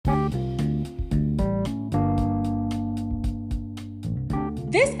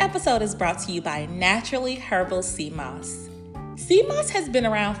This episode is brought to you by Naturally Herbal Sea Moss. Sea moss has been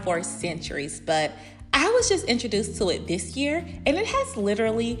around for centuries, but I was just introduced to it this year, and it has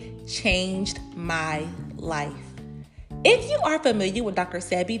literally changed my life. If you are familiar with Dr.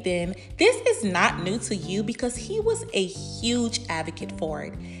 Sebi, then this is not new to you because he was a huge advocate for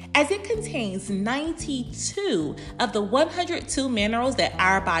it, as it contains 92 of the 102 minerals that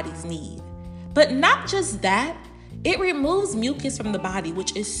our bodies need. But not just that, it removes mucus from the body,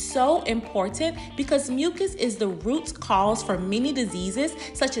 which is so important because mucus is the root cause for many diseases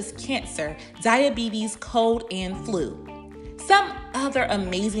such as cancer, diabetes, cold, and flu. Some other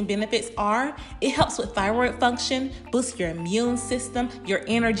amazing benefits are it helps with thyroid function, boosts your immune system, your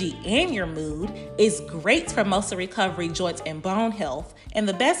energy, and your mood. It's great for muscle recovery, joints, and bone health. And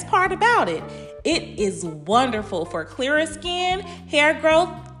the best part about it, it is wonderful for clearer skin, hair growth,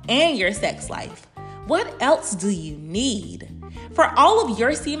 and your sex life. What else do you need? For all of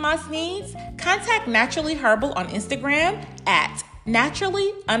your sea moss needs, contact Naturally Herbal on Instagram at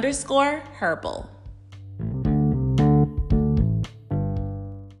naturally_herbal.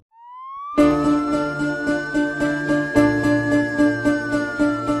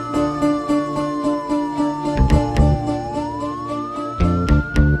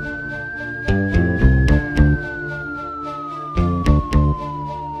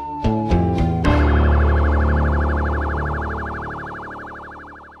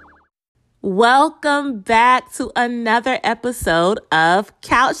 Welcome back to another episode of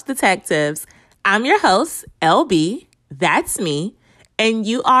Couch Detectives. I'm your host, LB, that's me, and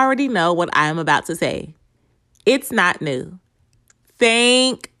you already know what I'm about to say. It's not new.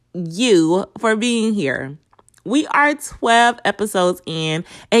 Thank you for being here. We are 12 episodes in,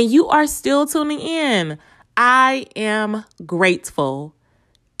 and you are still tuning in. I am grateful.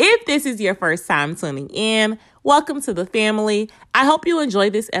 If this is your first time tuning in, welcome to the family. I hope you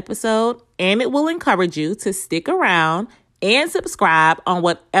enjoy this episode, and it will encourage you to stick around and subscribe on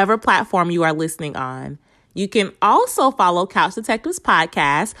whatever platform you are listening on. You can also follow Couch Detectives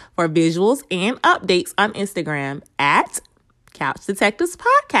Podcast for visuals and updates on Instagram at Couch Detectives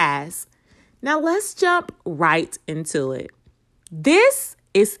Podcast. Now let's jump right into it. This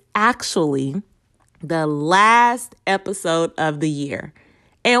is actually the last episode of the year,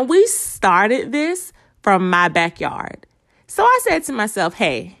 and we started this from my backyard. So I said to myself,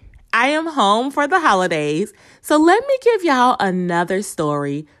 hey, I am home for the holidays, so let me give y'all another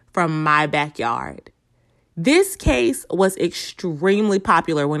story from my backyard. This case was extremely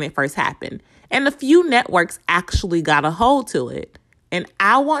popular when it first happened, and a few networks actually got a hold to it. And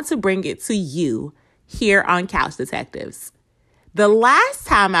I want to bring it to you here on Couch Detectives. The last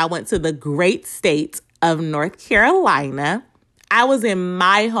time I went to the great state of North Carolina, I was in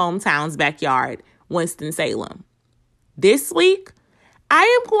my hometown's backyard, Winston-Salem. This week, I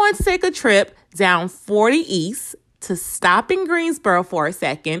am going to take a trip down 40 East to stop in Greensboro for a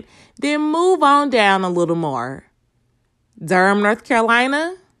second, then move on down a little more. Durham, North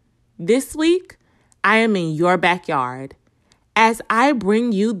Carolina, this week, I am in your backyard as I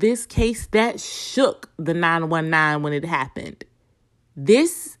bring you this case that shook the 919 when it happened.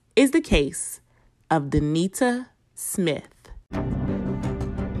 This is the case of Denita Smith.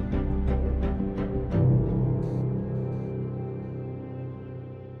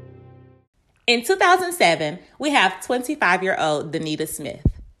 In 2007, we have 25-year-old Denita Smith.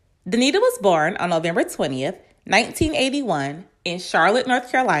 Denita was born on November 20th, 1981 in Charlotte, North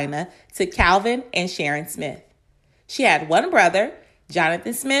Carolina to Calvin and Sharon Smith. She had one brother,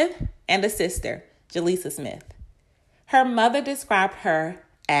 Jonathan Smith, and a sister, Jaleesa Smith. Her mother described her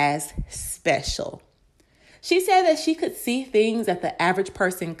as special. She said that she could see things that the average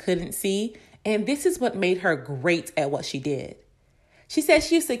person couldn't see, and this is what made her great at what she did. She said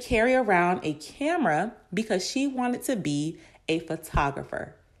she used to carry around a camera because she wanted to be a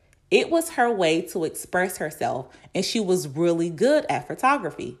photographer. It was her way to express herself, and she was really good at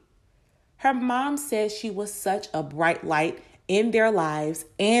photography. Her mom said she was such a bright light in their lives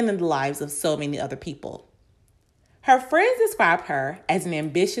and in the lives of so many other people. Her friends described her as an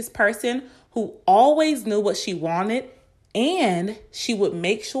ambitious person who always knew what she wanted, and she would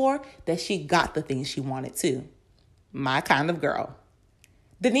make sure that she got the things she wanted too. My kind of girl.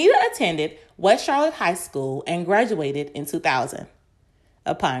 Denita attended West Charlotte High School and graduated in 2000.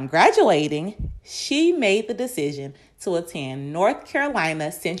 Upon graduating, she made the decision to attend North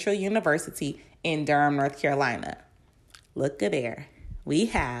Carolina Central University in Durham, North Carolina. Look at there. We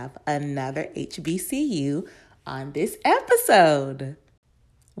have another HBCU on this episode.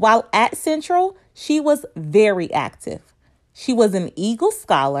 While at Central, she was very active. She was an Eagle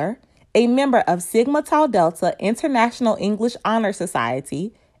Scholar a member of Sigma Tau Delta International English Honor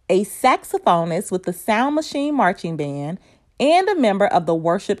Society, a saxophonist with the Sound Machine Marching Band, and a member of the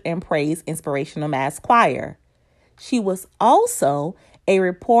Worship and Praise Inspirational Mass Choir. She was also a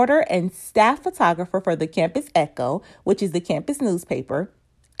reporter and staff photographer for the Campus Echo, which is the campus newspaper,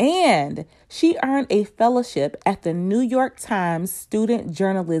 and she earned a fellowship at the New York Times Student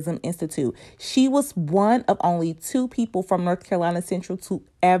Journalism Institute. She was one of only 2 people from North Carolina Central to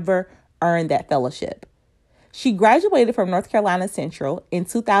ever earn that fellowship. She graduated from North Carolina Central in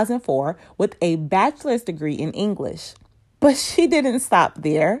 2004 with a bachelor's degree in English. But she didn't stop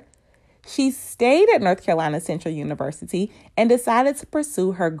there. She stayed at North Carolina Central University and decided to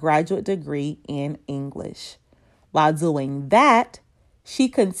pursue her graduate degree in English. While doing that, she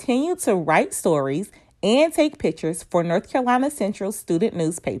continued to write stories and take pictures for North Carolina Central student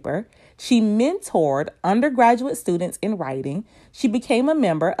newspaper. She mentored undergraduate students in writing. She became a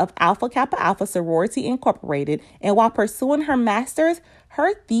member of Alpha Kappa Alpha Sorority Incorporated, and while pursuing her master's,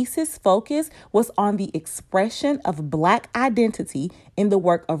 her thesis focus was on the expression of Black identity in the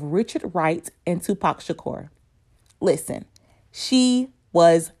work of Richard Wright and Tupac Shakur. Listen, she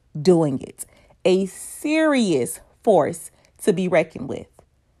was doing it. A serious force to be reckoned with.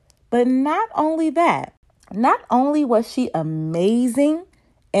 But not only that, not only was she amazing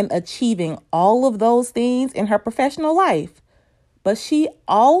and achieving all of those things in her professional life, but she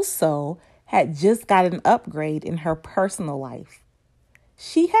also had just got an upgrade in her personal life.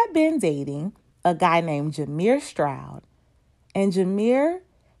 She had been dating a guy named Jameer Stroud, and Jameer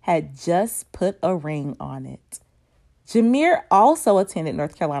had just put a ring on it. Jameer also attended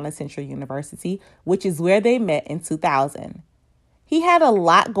North Carolina Central University, which is where they met in 2000. He had a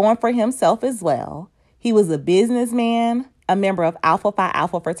lot going for himself as well. He was a businessman, a member of Alpha Phi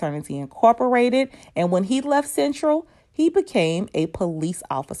Alpha Fraternity Incorporated, and when he left Central, he became a police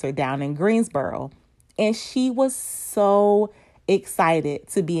officer down in Greensboro. And she was so excited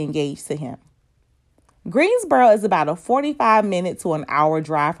to be engaged to him. Greensboro is about a 45-minute to an hour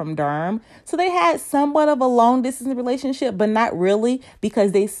drive from Durham, so they had somewhat of a long-distance relationship, but not really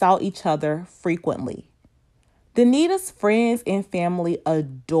because they saw each other frequently. Danita's friends and family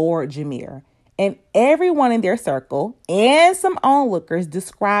adored Jameer, and everyone in their circle and some onlookers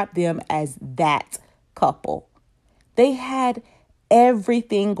described them as that couple. They had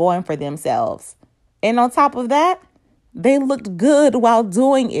everything going for themselves. And on top of that, they looked good while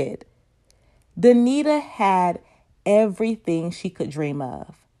doing it. Danita had everything she could dream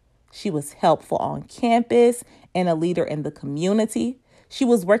of. She was helpful on campus and a leader in the community. She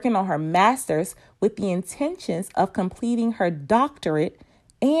was working on her master's with the intentions of completing her doctorate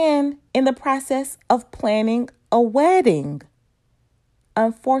and in the process of planning a wedding.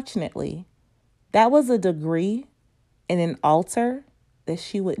 Unfortunately, that was a degree and an altar that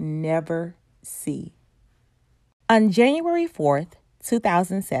she would never see. On January 4th,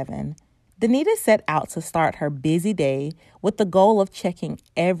 2007, Danita set out to start her busy day with the goal of checking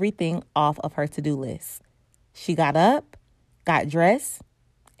everything off of her to-do list. She got up, got dressed,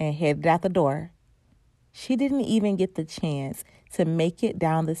 and headed out the door. She didn't even get the chance to make it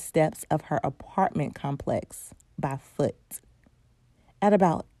down the steps of her apartment complex by foot. At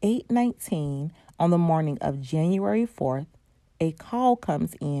about 8:19 on the morning of January 4th, a call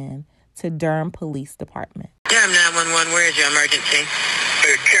comes in to Durham Police Department. Durham 911, where is your emergency?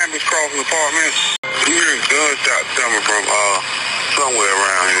 Hey, Campus Crossing Apartments. We hear gunshots coming from somewhere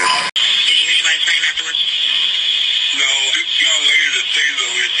around here. Did you hear anybody scream afterwards? No, this young lady that stays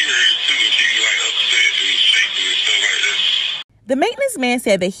over here, she heard it too. She's like upstairs and shaking and stuff like that. The maintenance man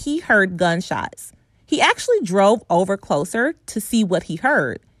said that he heard gunshots. He actually drove over closer to see what he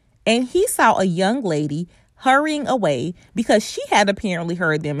heard, and he saw a young lady hurrying away because she had apparently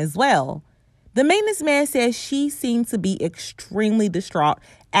heard them as well. The maintenance man said she seemed to be extremely distraught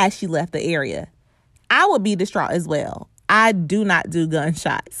as she left the area. I would be distraught as well. I do not do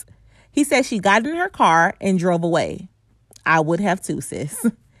gunshots. He said she got in her car and drove away. I would have too, sis.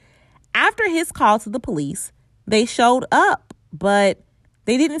 After his call to the police, they showed up, but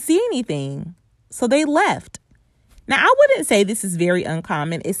they didn't see anything, so they left. Now, I wouldn't say this is very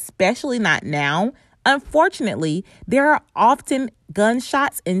uncommon, especially not now. Unfortunately, there are often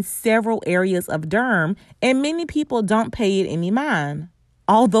gunshots in several areas of Durham, and many people don't pay it any mind,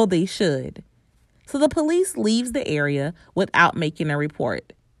 although they should. So the police leaves the area without making a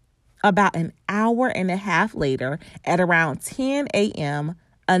report. About an hour and a half later, at around 10 a.m.,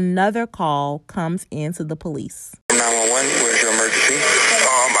 another call comes into the police. 911, where's your emergency?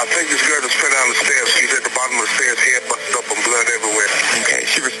 I think this girl just fell down the stairs. She's at the bottom of the stairs, head busted up and blood everywhere. Okay,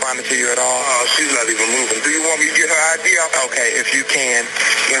 she responded to you at all? She's not even moving. Do you want me to get her ID Okay, if you can.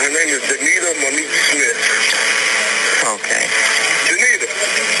 Now, her name is Danita Monique Smith. Okay. Danita.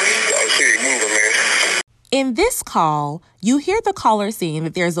 Oh, she ain't moving, man. In this call, you hear the caller saying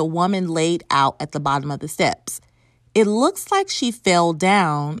that there's a woman laid out at the bottom of the steps. It looks like she fell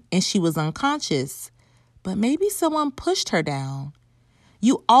down and she was unconscious, but maybe someone pushed her down.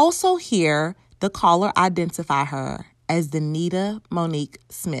 You also hear the caller identify her as Danita Monique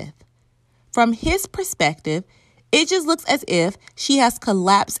Smith. From his perspective, it just looks as if she has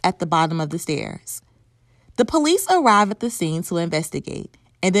collapsed at the bottom of the stairs. The police arrive at the scene to investigate,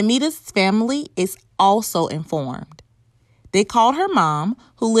 and Danita's family is also informed. They called her mom,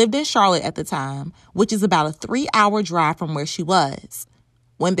 who lived in Charlotte at the time, which is about a 3-hour drive from where she was.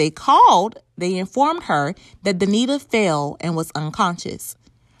 When they called, they informed her that Danita fell and was unconscious.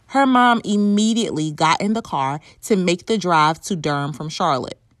 Her mom immediately got in the car to make the drive to Durham from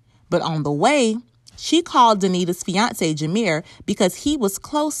Charlotte. But on the way, she called Danita's fiance, Jameer, because he was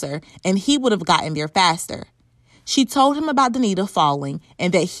closer and he would have gotten there faster. She told him about Danita falling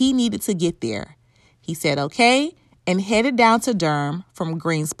and that he needed to get there. He said okay and headed down to Durham from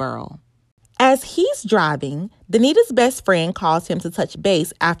Greensboro. As he's driving, Danita's best friend calls him to touch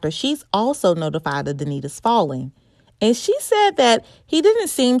base after she's also notified of Danita's falling. And she said that he didn't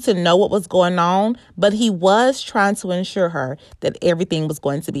seem to know what was going on, but he was trying to ensure her that everything was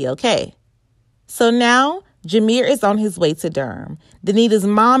going to be okay. So now, Jameer is on his way to Durham. Danita's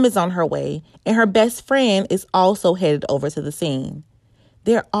mom is on her way, and her best friend is also headed over to the scene.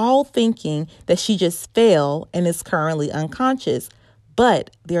 They're all thinking that she just fell and is currently unconscious,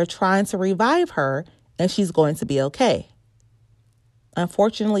 but they're trying to revive her, and she's going to be okay.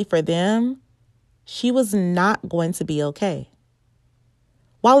 Unfortunately for them, she was not going to be okay.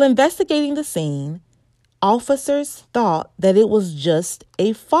 While investigating the scene, officers thought that it was just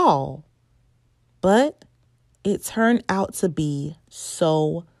a fall, but it turned out to be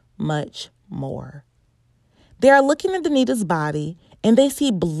so much more. They are looking at Danita's body and they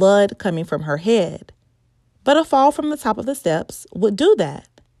see blood coming from her head, but a fall from the top of the steps would do that.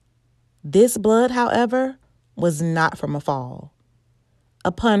 This blood, however, was not from a fall.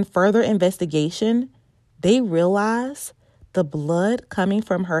 Upon further investigation, they realized the blood coming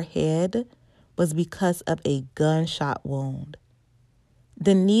from her head was because of a gunshot wound.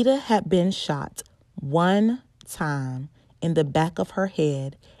 Danita had been shot one time in the back of her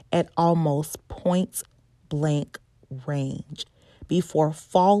head at almost point-blank range before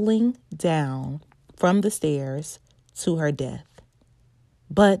falling down from the stairs to her death.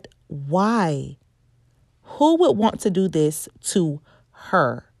 But why? Who would want to do this to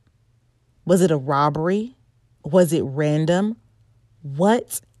her? Was it a robbery? Was it random?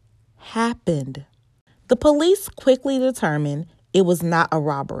 What happened? The police quickly determined it was not a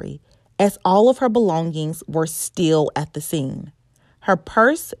robbery, as all of her belongings were still at the scene. Her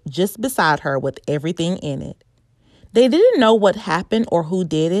purse just beside her with everything in it. They didn't know what happened or who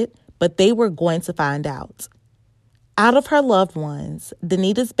did it, but they were going to find out. Out of her loved ones,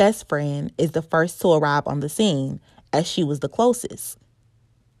 Danita's best friend is the first to arrive on the scene, as she was the closest.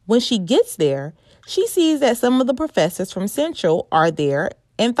 When she gets there, she sees that some of the professors from Central are there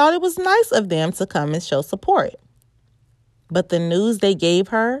and thought it was nice of them to come and show support. But the news they gave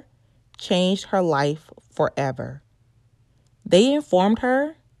her changed her life forever. They informed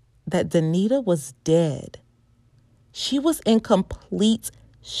her that Danita was dead. She was in complete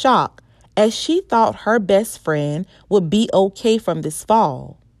shock as she thought her best friend would be okay from this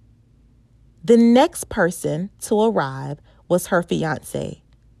fall. The next person to arrive was her fiance,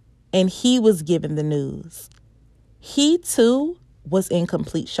 and he was given the news. He too was in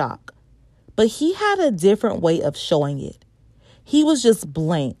complete shock, but he had a different way of showing it. He was just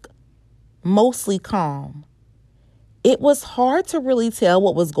blank, mostly calm. It was hard to really tell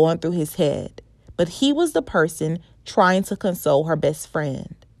what was going through his head, but he was the person trying to console her best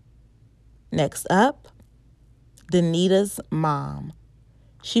friend. Next up, Danita's mom.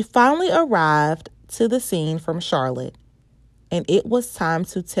 She finally arrived to the scene from Charlotte, and it was time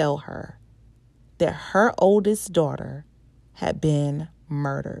to tell her that her oldest daughter had been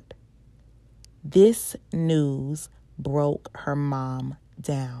murdered. This news broke her mom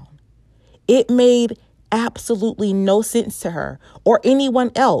down. It made absolutely no sense to her or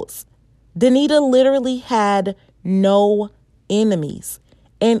anyone else. Danita literally had no enemies,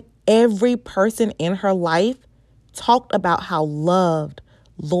 and every person in her life talked about how loved,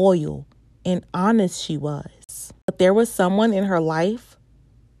 loyal, and honest she was. But there was someone in her life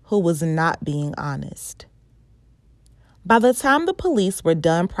who was not being honest. By the time the police were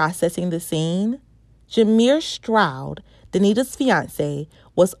done processing the scene, Jameer Stroud, Danita's fiance,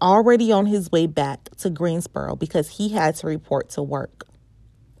 was already on his way back to Greensboro because he had to report to work.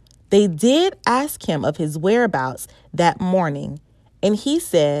 They did ask him of his whereabouts that morning, and he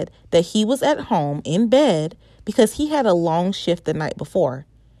said that he was at home in bed because he had a long shift the night before,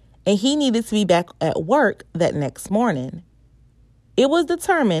 and he needed to be back at work that next morning. It was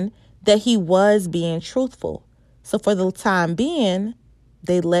determined that he was being truthful, so for the time being,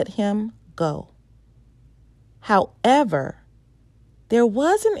 they let him go. However, there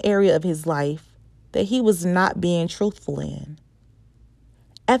was an area of his life that he was not being truthful in.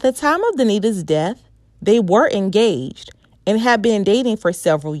 At the time of Danita's death, they were engaged and had been dating for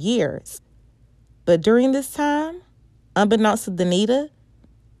several years. But during this time, unbeknownst to Danita,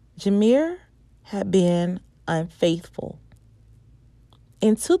 Jamir had been unfaithful.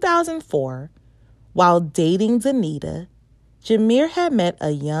 In 2004, while dating Danita, Jamir had met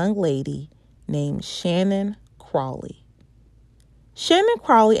a young lady named Shannon Crawley. Shannon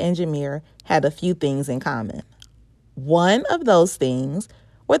Crawley and Jamir had a few things in common. One of those things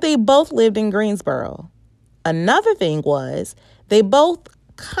were they both lived in Greensboro. Another thing was they both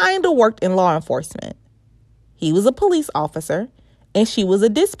kind of worked in law enforcement. He was a police officer and she was a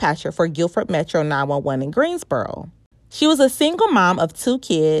dispatcher for Guilford Metro 911 in Greensboro. She was a single mom of 2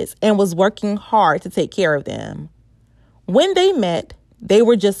 kids and was working hard to take care of them. When they met, they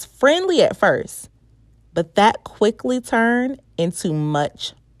were just friendly at first, but that quickly turned into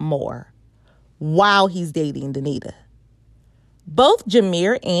much more while he's dating Danita. Both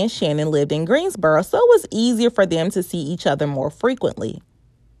Jamir and Shannon lived in Greensboro, so it was easier for them to see each other more frequently.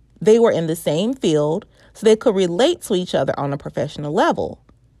 They were in the same field, so they could relate to each other on a professional level.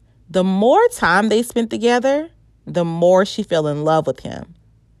 The more time they spent together, the more she fell in love with him.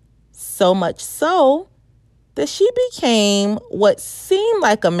 So much so that she became what seemed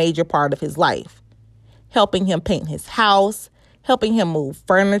like a major part of his life, helping him paint his house, helping him move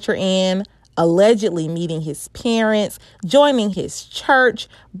furniture in, allegedly meeting his parents, joining his church,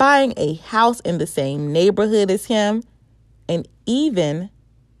 buying a house in the same neighborhood as him, and even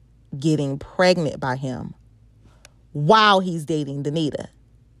getting pregnant by him while he's dating Danita.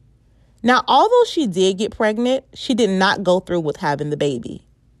 Now, although she did get pregnant, she did not go through with having the baby.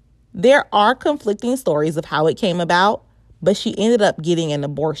 There are conflicting stories of how it came about, but she ended up getting an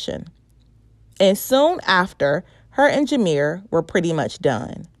abortion. And soon after, her and Jamir were pretty much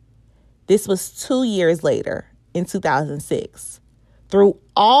done. This was 2 years later, in 2006. Through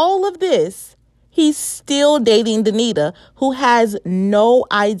all of this, he's still dating Danita, who has no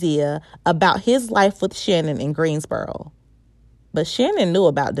idea about his life with Shannon in Greensboro. But Shannon knew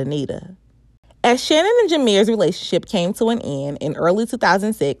about Danita. As Shannon and Jamir's relationship came to an end in early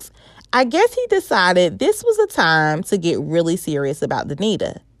 2006, I guess he decided this was a time to get really serious about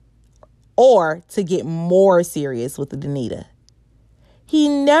Danita, or to get more serious with Danita. He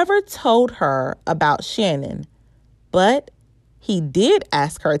never told her about Shannon, but he did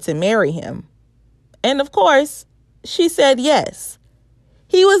ask her to marry him. And of course, she said yes.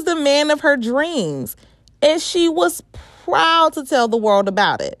 He was the man of her dreams, and she was proud to tell the world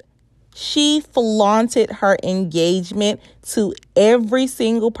about it. She flaunted her engagement to every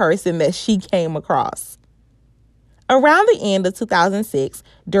single person that she came across. Around the end of 2006,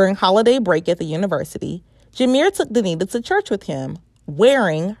 during holiday break at the university, Jamir took Danita to church with him,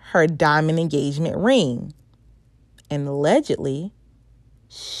 wearing her diamond engagement ring. And allegedly,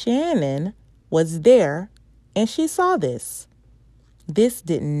 Shannon was there and she saw this. This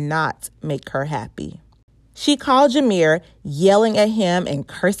did not make her happy. She called Jamir, yelling at him and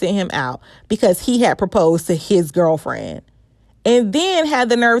cursing him out because he had proposed to his girlfriend, and then had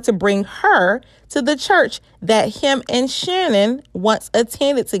the nerve to bring her to the church that him and Shannon once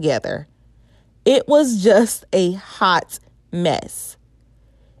attended together. It was just a hot mess.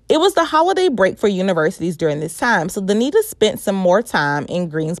 It was the holiday break for universities during this time, so Danita spent some more time in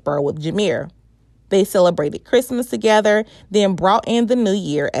Greensboro with Jamir. They celebrated Christmas together, then brought in the new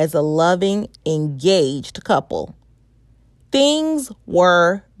year as a loving, engaged couple. Things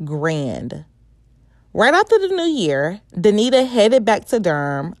were grand. Right after the new year, Danita headed back to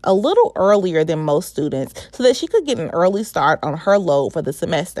Durham a little earlier than most students so that she could get an early start on her load for the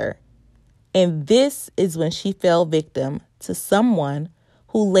semester. And this is when she fell victim to someone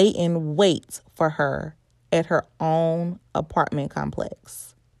who lay in wait for her at her own apartment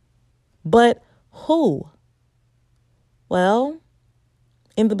complex. But who? Well,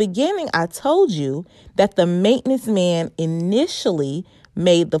 in the beginning, I told you that the maintenance man initially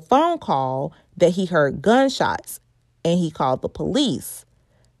made the phone call that he heard gunshots and he called the police.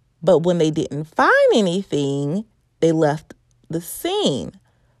 But when they didn't find anything, they left the scene.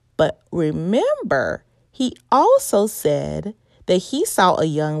 But remember, he also said that he saw a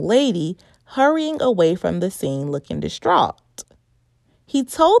young lady hurrying away from the scene looking distraught. He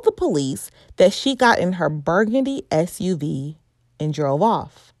told the police that she got in her burgundy SUV and drove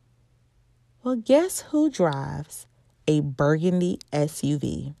off. Well, guess who drives a burgundy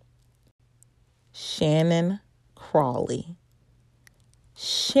SUV? Shannon Crawley.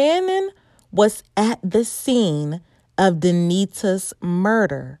 Shannon was at the scene of Danita's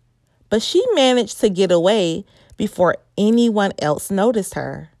murder, but she managed to get away before anyone else noticed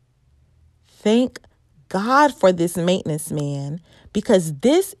her. Thank God for this maintenance man, because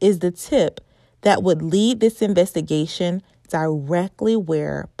this is the tip that would lead this investigation directly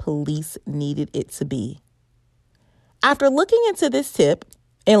where police needed it to be. After looking into this tip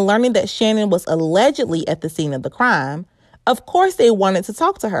and learning that Shannon was allegedly at the scene of the crime, of course they wanted to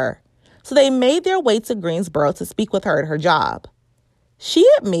talk to her. So they made their way to Greensboro to speak with her at her job. She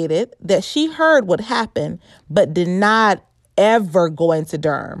admitted that she heard what happened, but did not ever go into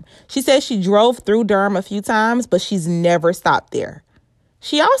Durham. She said she drove through Durham a few times, but she's never stopped there.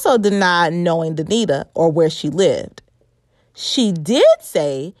 She also denied knowing Danita or where she lived. She did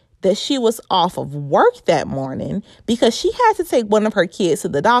say that she was off of work that morning because she had to take one of her kids to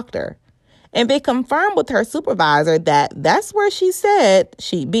the doctor. And they confirmed with her supervisor that that's where she said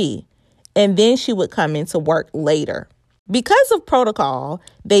she'd be. And then she would come into work later. Because of protocol,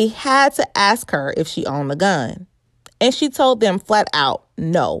 they had to ask her if she owned a gun. And she told them flat out,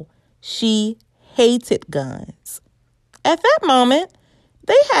 no, she hated guns. At that moment,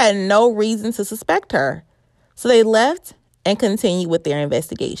 they had no reason to suspect her. So they left and continued with their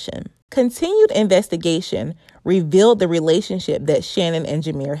investigation. Continued investigation revealed the relationship that Shannon and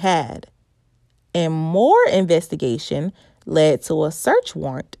Jameer had. And more investigation led to a search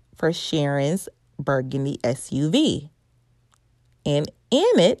warrant for Sharon's burgundy SUV. And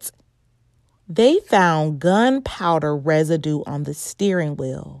in it, they found gunpowder residue on the steering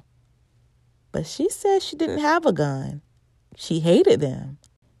wheel. But she said she didn't have a gun. She hated them.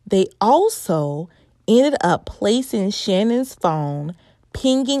 They also ended up placing Shannon's phone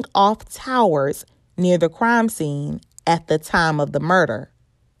pinging off towers near the crime scene at the time of the murder.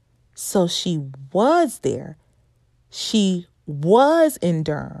 So she was there. She was in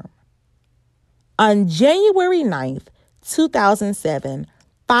Durham. On January 9th, 2007,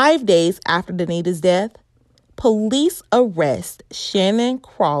 5 days after Danita's death, police arrest Shannon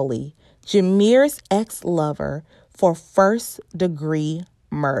Crawley, Jameer's ex-lover, for first-degree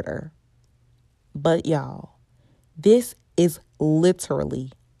murder. But y'all, this is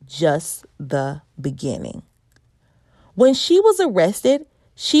literally just the beginning. When she was arrested,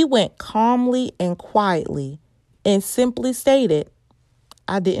 she went calmly and quietly and simply stated,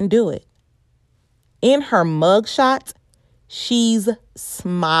 I didn't do it. In her mugshot, she's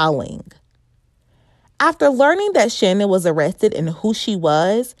smiling. After learning that Shannon was arrested and who she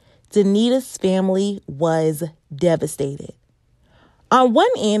was, Danita's family was devastated. On one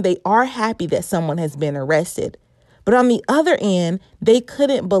end, they are happy that someone has been arrested. But on the other end, they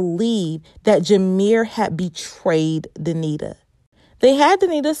couldn't believe that Jameer had betrayed Danita. They had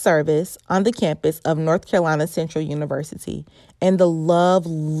Danita's service on the campus of North Carolina Central University, and the love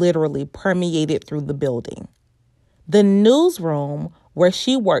literally permeated through the building. The newsroom where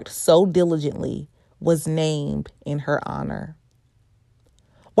she worked so diligently was named in her honor.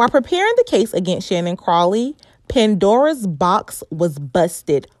 While preparing the case against Shannon Crawley, Pandora's box was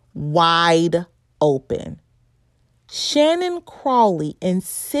busted wide open. Shannon Crawley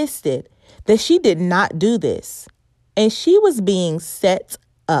insisted that she did not do this, and she was being set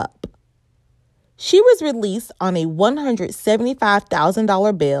up. She was released on a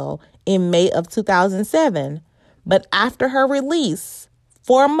 $175,000 bail in May of 2007, but after her release,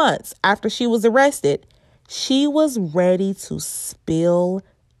 4 months after she was arrested, she was ready to spill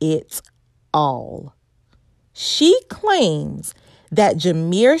it all. She claims that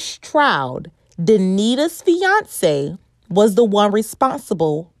Jameer Stroud, Danita's fiance, was the one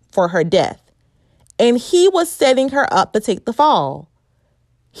responsible for her death, and he was setting her up to take the fall.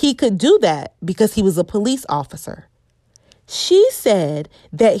 He could do that because he was a police officer. She said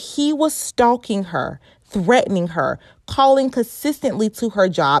that he was stalking her, threatening her, calling consistently to her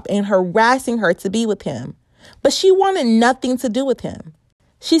job, and harassing her to be with him. But she wanted nothing to do with him.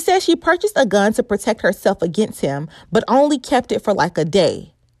 She said she purchased a gun to protect herself against him, but only kept it for like a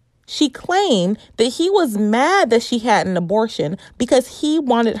day. She claimed that he was mad that she had an abortion because he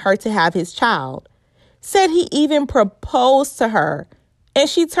wanted her to have his child. Said he even proposed to her, and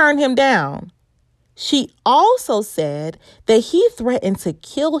she turned him down. She also said that he threatened to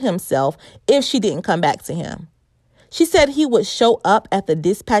kill himself if she didn't come back to him. She said he would show up at the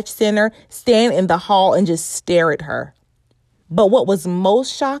dispatch center, stand in the hall, and just stare at her. But what was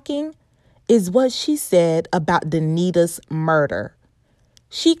most shocking is what she said about Danita's murder.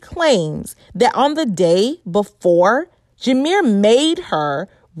 She claims that on the day before, Jamir made her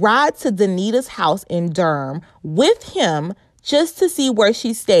ride to Danita's house in Durham with him just to see where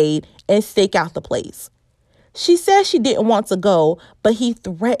she stayed and stake out the place. She said she didn't want to go, but he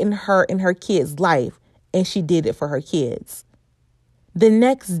threatened her and her kids' life, and she did it for her kids. The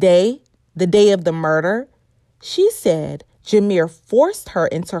next day, the day of the murder, she said Jamir forced her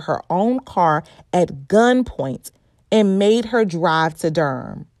into her own car at gunpoint and made her drive to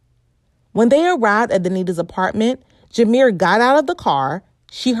Durham. When they arrived at Danita's apartment, Jamir got out of the car.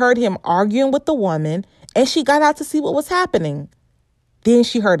 She heard him arguing with the woman, and she got out to see what was happening. Then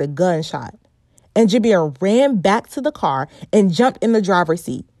she heard a gunshot, and Jamir ran back to the car and jumped in the driver's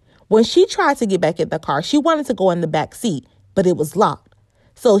seat. When she tried to get back in the car, she wanted to go in the back seat, but it was locked.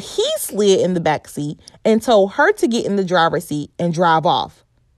 So he slid in the back seat and told her to get in the driver's seat and drive off.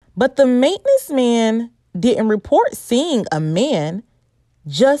 But the maintenance man didn't report seeing a man,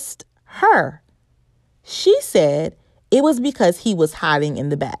 just her. She said it was because he was hiding in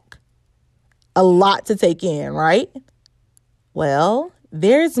the back. A lot to take in, right? Well,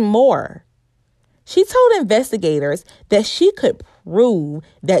 there's more. She told investigators that she could prove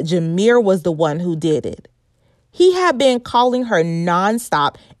that Jamir was the one who did it. He had been calling her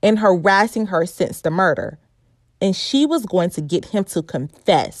nonstop and harassing her since the murder, and she was going to get him to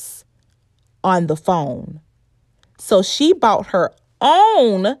confess on the phone. So she bought her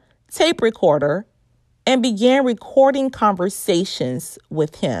own tape recorder and began recording conversations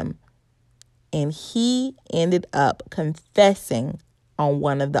with him. And he ended up confessing on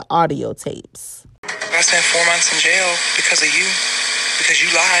one of the audio tapes. I spent 4 months in jail because of you. Because you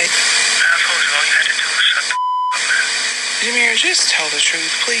lied. I told you all you had to do was shut the up, man. Jamir, just tell the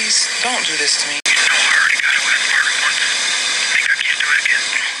truth. Please, don't do this to me. You know I already got away with murder once. Think I can't do it again?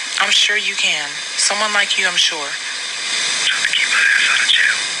 I'm sure you can. Someone like you, I'm sure. Just to keep my ass out of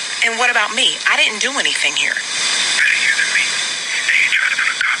jail. And what about me? I didn't do anything here. Better you than me. And you tried to put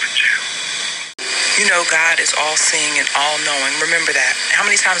a cop in jail. You know God is all-seeing and all-knowing. Remember that. How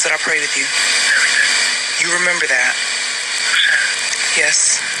many times did I pray with you? Every day. You remember that? Sam,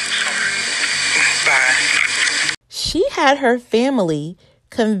 Yes. sorry. Bye. She had her family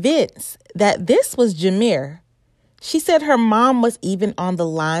convinced that this was Jamir. She said her mom was even on the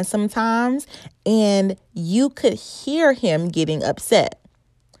line sometimes, and you could hear him getting upset.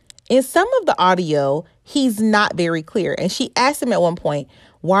 In some of the audio, he's not very clear, and she asked him at one point,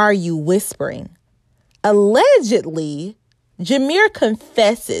 "Why are you whispering?" Allegedly, Jamir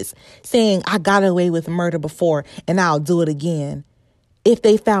confesses, saying, "I got away with murder before, and I'll do it again. If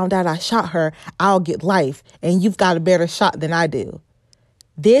they found out I shot her, I'll get life, and you've got a better shot than I do."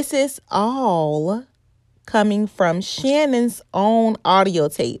 This is all coming from Shannon's own audio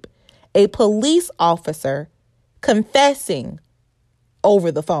tape, a police officer confessing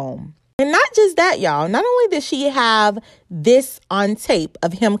over the phone. And not just that, y'all. Not only did she have this on tape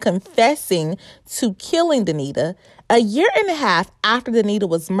of him confessing to killing Danita, a year and a half after Danita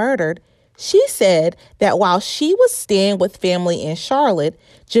was murdered, she said that while she was staying with family in Charlotte,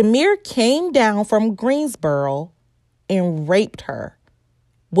 Jamir came down from Greensboro and raped her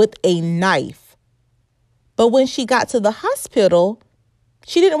with a knife. But when she got to the hospital,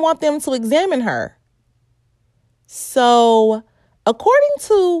 she didn't want them to examine her. So, according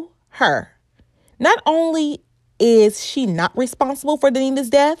to her, not only is she not responsible for Danita's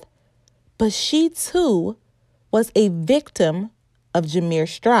death, but she too was a victim of Jamir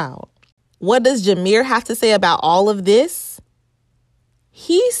Stroud. What does Jamir have to say about all of this?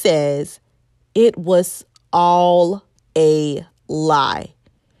 He says it was all a lie.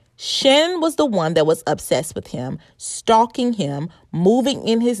 Shannon was the one that was obsessed with him, stalking him, moving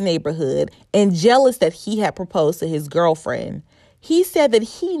in his neighborhood, and jealous that he had proposed to his girlfriend. He said that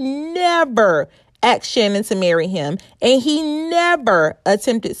he never asked Shannon to marry him, and he never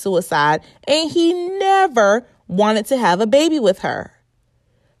attempted suicide, and he never wanted to have a baby with her.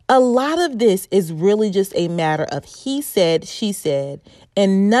 A lot of this is really just a matter of he said, she said,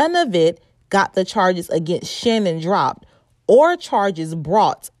 and none of it got the charges against Shannon dropped or charges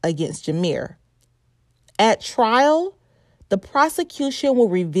brought against Jamir. At trial, the prosecution will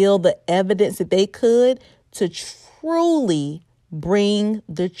reveal the evidence that they could to truly bring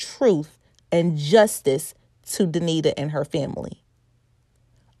the truth and justice to Danita and her family.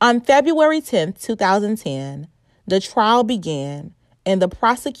 On February 10th, 2010, the trial began, and the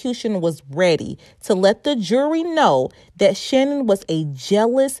prosecution was ready to let the jury know that Shannon was a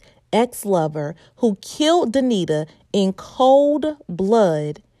jealous ex-lover who killed Danita in cold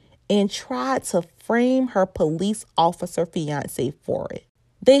blood and tried to frame her police officer fiance for it.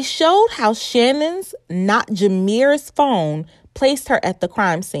 They showed how Shannon's, not Jameer's, phone placed her at the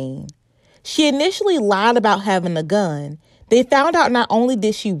crime scene. She initially lied about having a gun. They found out not only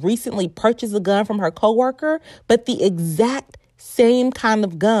did she recently purchase a gun from her coworker, but the exact same kind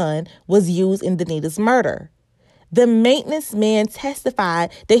of gun was used in Danita's murder. The maintenance man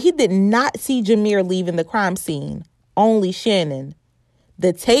testified that he did not see Jameer leaving the crime scene, only Shannon.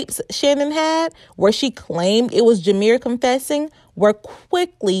 The tapes Shannon had, where she claimed it was Jameer confessing, were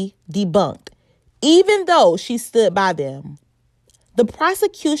quickly debunked, even though she stood by them. The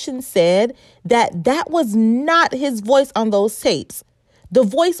prosecution said that was not his voice on those tapes. The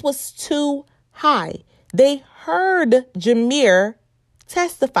voice was too high. They heard Jameer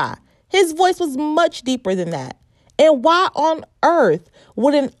testify. His voice was much deeper than that. And why on earth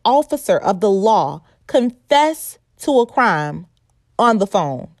would an officer of the law confess to a crime on the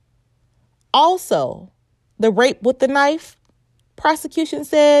phone? Also, the rape with the knife, prosecution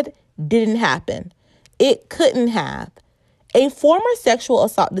said, didn't happen. It couldn't have. A former sexual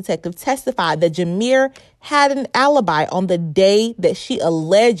assault detective testified that Jameer had an alibi on the day that she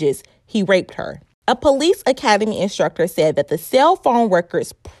alleges he raped her. A police academy instructor said that the cell phone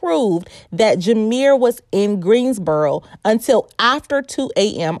records proved that Jameer was in Greensboro until after 2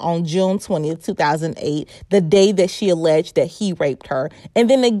 a.m. on June 20th, 2008, the day that she alleged that he raped her, and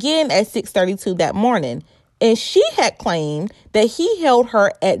then again at 6:32 that morning. And she had claimed that he held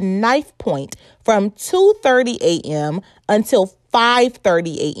her at knife point from 2:30 a.m. until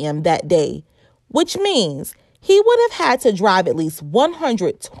 5:30 a.m. that day, which means he would have had to drive at least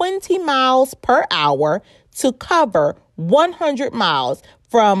 120 miles per hour to cover 100 miles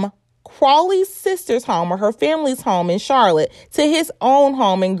from Crawley's sister's home or her family's home in Charlotte to his own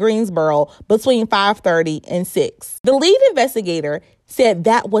home in Greensboro between 5:30 and 6. The lead investigator said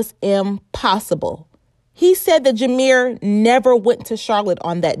that was impossible. He said that Jameer never went to Charlotte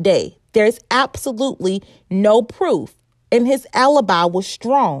on that day. There's absolutely no proof, and his alibi was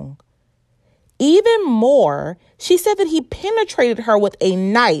strong. Even more, she said that he penetrated her with a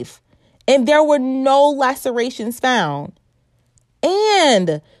knife, and there were no lacerations found.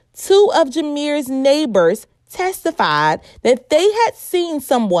 And 2 of Jameer's neighbors testified that they had seen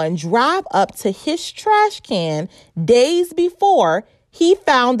someone drive up to his trash can days before he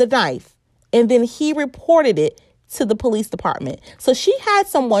found the knife, and then he reported it to the police department. So she had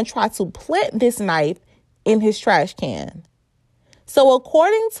someone try to plant this knife in his trash can. So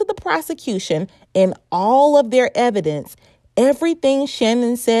according to the prosecution and all of their evidence, everything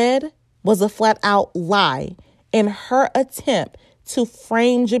Shannon said was a flat out lie in her attempt to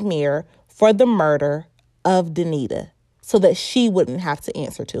frame Jameer for the murder of Danita so that she wouldn't have to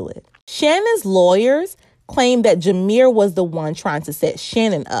answer to it. Shannon's lawyers claimed that Jameer was the one trying to set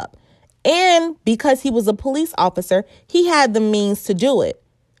Shannon up. And because he was a police officer, he had the means to do it,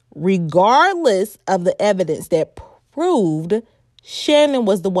 regardless of the evidence that proved Shannon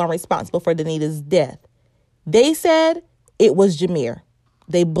was the one responsible for Danita's death. They said it was Jameer.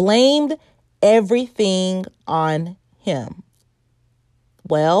 They blamed everything on him.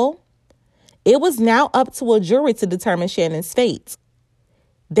 Well, it was now up to a jury to determine Shannon's fate.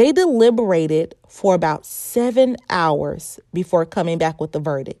 They deliberated for about 7 hours before coming back with the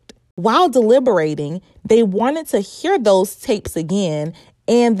verdict. While deliberating, they wanted to hear those tapes again,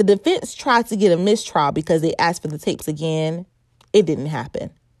 and the defense tried to get a mistrial because they asked for the tapes again. It didn't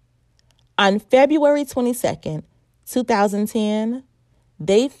happen. On February 22nd, 2010,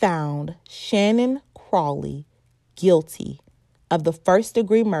 they found Shannon Crawley guilty of the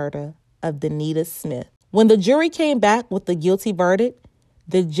first-degree murder of Danita Smith. When the jury came back with the guilty verdict,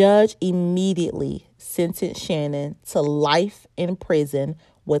 the judge immediately sentenced Shannon to life in prison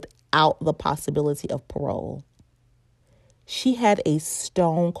without the possibility of parole. She had a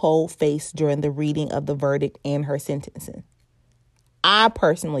stone-cold face during the reading of the verdict and her sentencing. I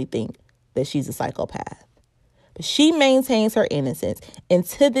personally think that she's a psychopath. But she maintains her innocence, and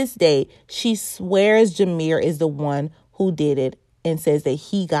to this day, she swears Jameer is the one who did it and says that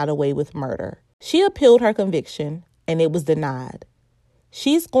he got away with murder. She appealed her conviction, and it was denied.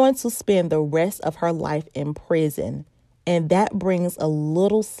 She's going to spend the rest of her life in prison, and that brings a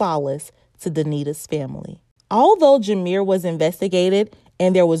little solace to Danita's family. Although Jameer was investigated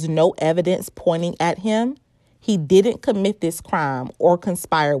and there was no evidence pointing at him, he didn't commit this crime or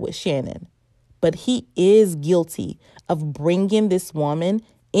conspire with Shannon. But he is guilty of bringing this woman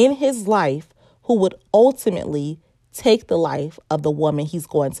in his life who would ultimately take the life of the woman he's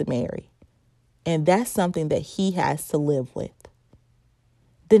going to marry. And that's something that he has to live with.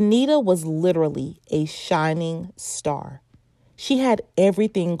 Danita was literally a shining star. She had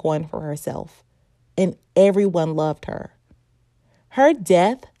everything going for herself. and everyone loved her. Her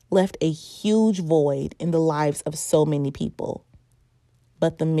death left a huge void in the lives of so many people.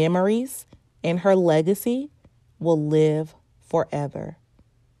 But the memories and her legacy will live forever.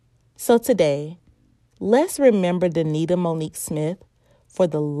 So today, let's remember Danita Monique Smith for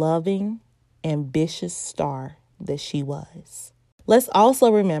the loving, ambitious star that she was. Let's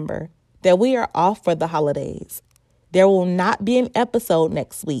also remember that we are off for the holidays. There will not be an episode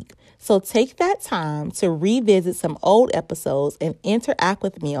next week, so take that time to revisit some old episodes and interact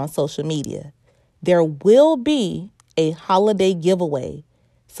with me on social media. There will be a holiday giveaway,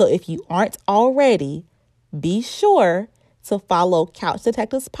 so if you aren't already, be sure to follow Couch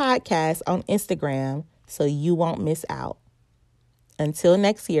Detectives Podcast on Instagram so you won't miss out. Until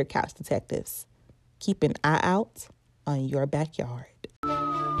next year, Couch Detectives, keep an eye out on your backyard.